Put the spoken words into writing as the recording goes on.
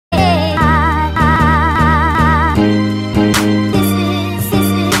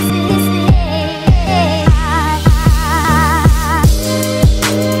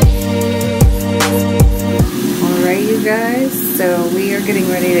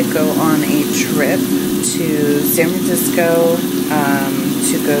to go on a trip to San Francisco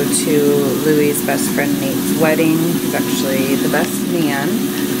to go to Louie's best friend Nate's wedding. He's actually the best man.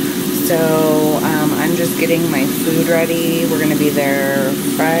 So I'm just getting my food ready. We're going to be there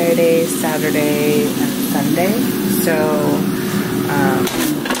Friday, Saturday, and Sunday. So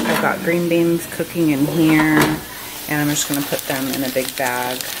I've got green beans cooking in here, and I'm just going to put them in a big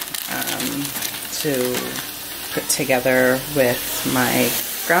bag to put together with my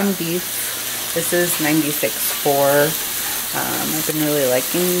ground beef. This is 96.4. I've been really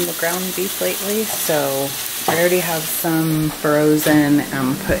liking the ground beef lately, so I already have some frozen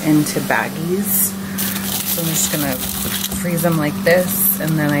put into baggies. So I'm just gonna freeze them like this,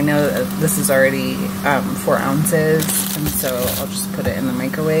 and then I know that this is already 4 ounces, and so I'll just put it in the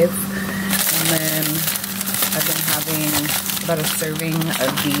microwave. And then I've been having about a serving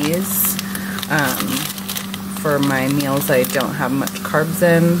of these for my meals I don't have much carbs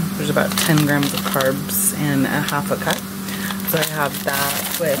in. There's about 10 grams of carbs in a half a cup. So I have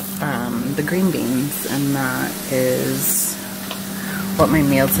that with the green beans, and that is what my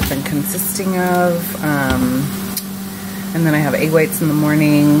meals have been consisting of. And then I have egg whites in the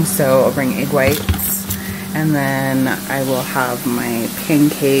morning, so I'll bring egg whites. And then I will have my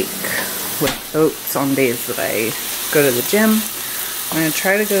pancake with oats on days that I go to the gym. I'm going to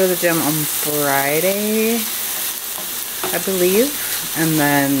try to go to the gym on Friday, I believe, and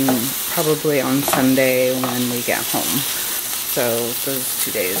then probably on Sunday when we get home. So those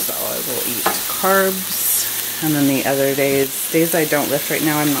 2 days I will eat carbs, and then the other days I don't lift right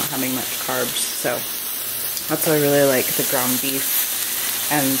now, I'm not having much carbs. So that's why I really like the ground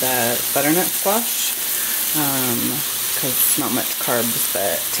beef and the butternut squash, because it's not much carbs,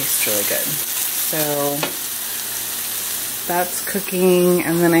 but it tastes really good. So that's cooking,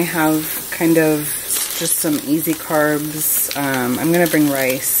 and then I have kind of just some easy carbs. I'm gonna bring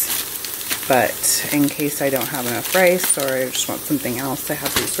rice, but in case I don't have enough rice or I just want something else, I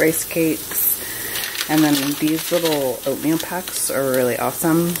have these rice cakes. And then these little oatmeal packs are really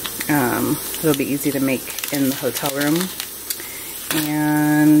awesome. They'll be easy to make in the hotel room.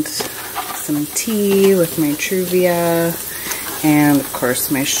 And some tea with my Truvia, and of course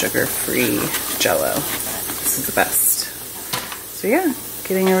my sugar-free Jell-O. This is the best. So yeah,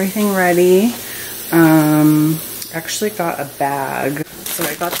 getting everything ready. Actually got a bag. So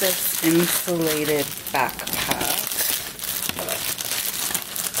I got this insulated backpack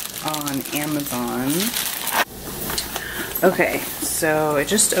on Amazon. Okay, so I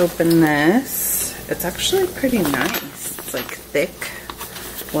just opened this. It's actually pretty nice. It's like thick,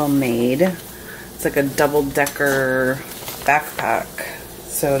 well made. It's like a double-decker backpack,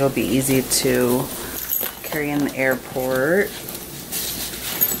 so it'll be easy to carry in the airport.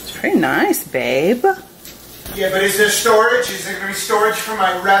 It's pretty nice, babe. Yeah, but is there storage? Is there going to be storage for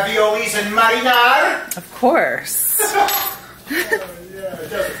my raviolis and marinara? Of course. Yeah, it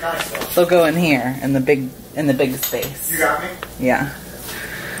does look nice though. They'll go in here in the big space. You got me? Yeah.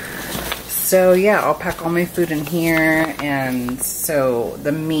 So yeah, I'll pack all my food in here, and so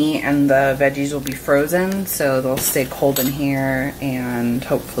the meat and the veggies will be frozen, so they'll stay cold in here and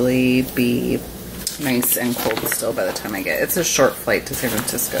hopefully be nice and cold still by the time I get. It's a short flight to San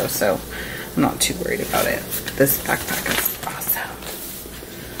Francisco, so I'm not too worried about it. This backpack is awesome.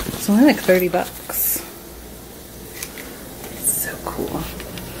 It's only like 30 bucks. It's so cool.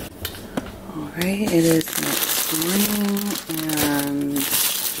 Alright, it is next morning, and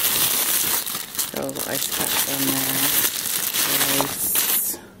got a little ice pack down there.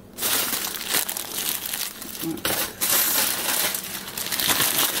 Rice.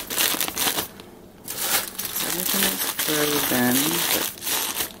 So everything is frozen, but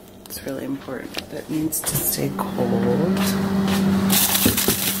it's really important. That needs to stay cold.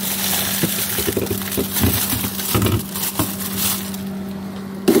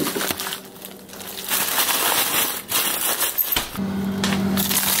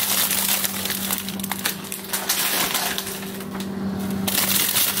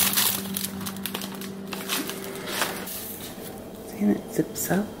 See, and it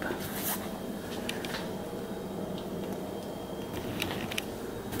zips up.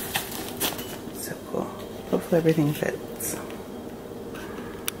 Hopefully everything fits.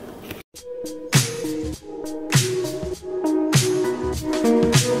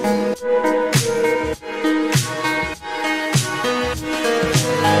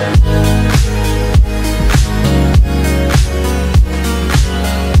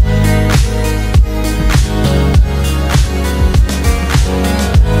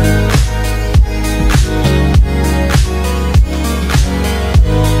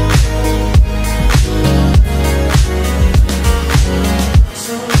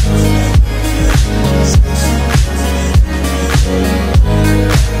 So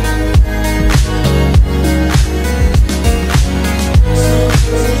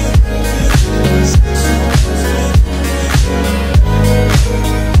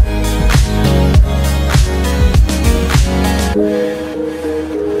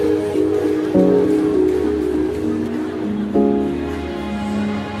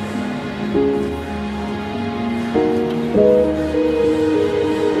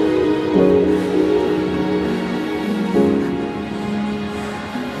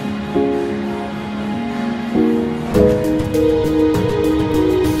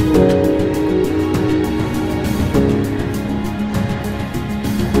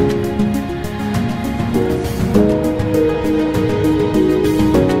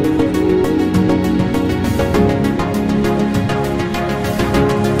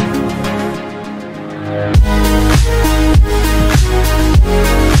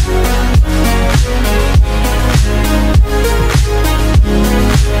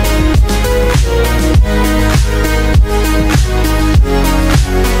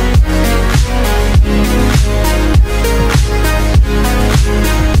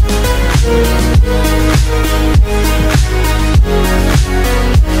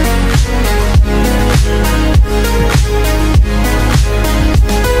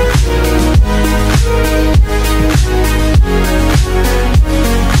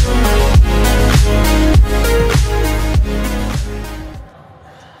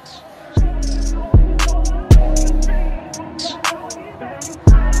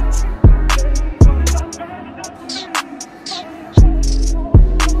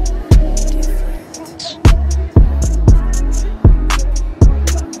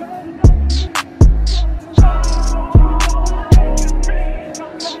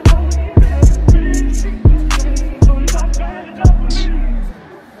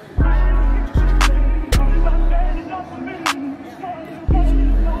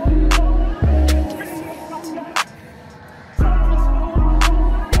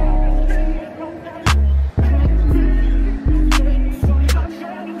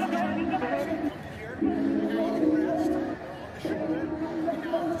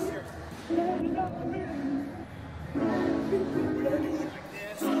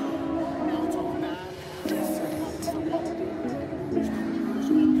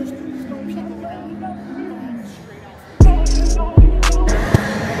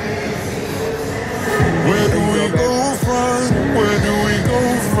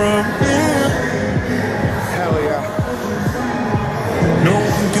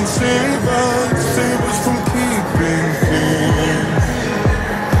save us from keeping here.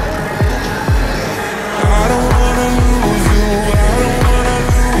 I don't wanna lose you, I don't wanna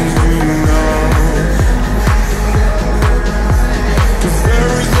lose you now. 'Cause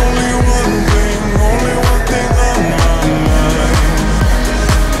there is only one thing on my mind.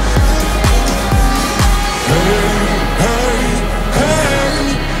 Hey,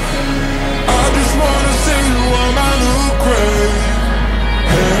 I just wanna see you on my new grave.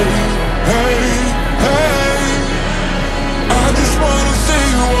 Hey, I just wanna see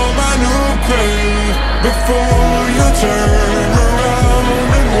you on my new grave before you turn around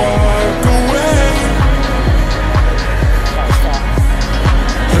and walk away.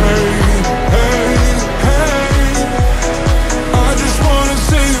 I just wanna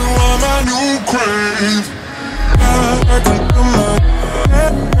see you on my new grave. I can come up,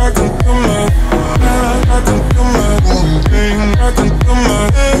 I can come up, I can come up, I can come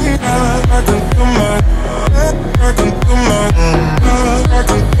up, I can come up, I can come up, I can come up, I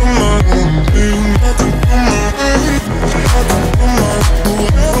can come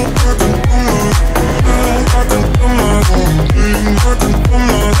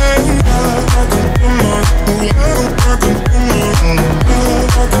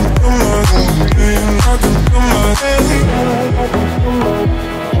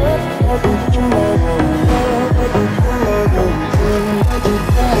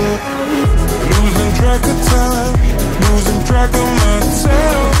losing track of time, losing track of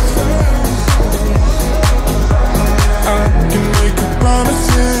myself. I can make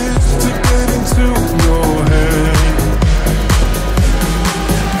promises to get into your head.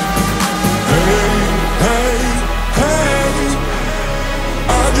 Hey,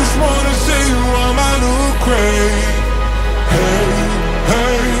 I just wanna see you on my new grave.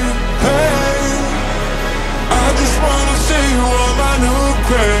 Hey, I just wanna see you on my new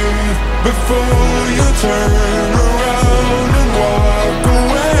grave before you turn around and walk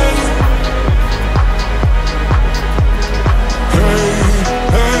away.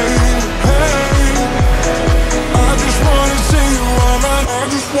 I just wanna see you on my, I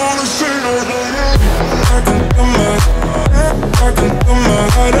just wanna see you. I can come out, I can come out,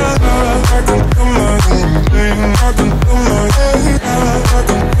 I can come out, I can come out, I can come out, I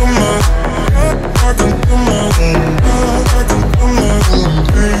can come out, I can come out, I can come out.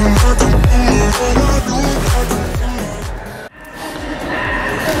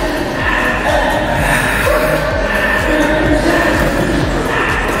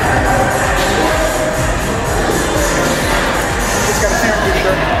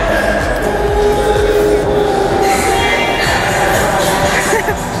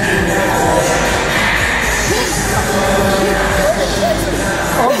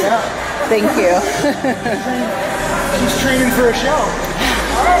 Thank you. She's training for a show.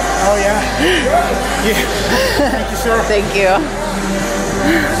 Oh yeah. Yeah. Thank you, sir. Thank you.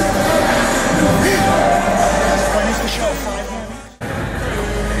 When is the show? 5 minutes.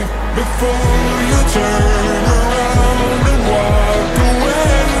 Before you turn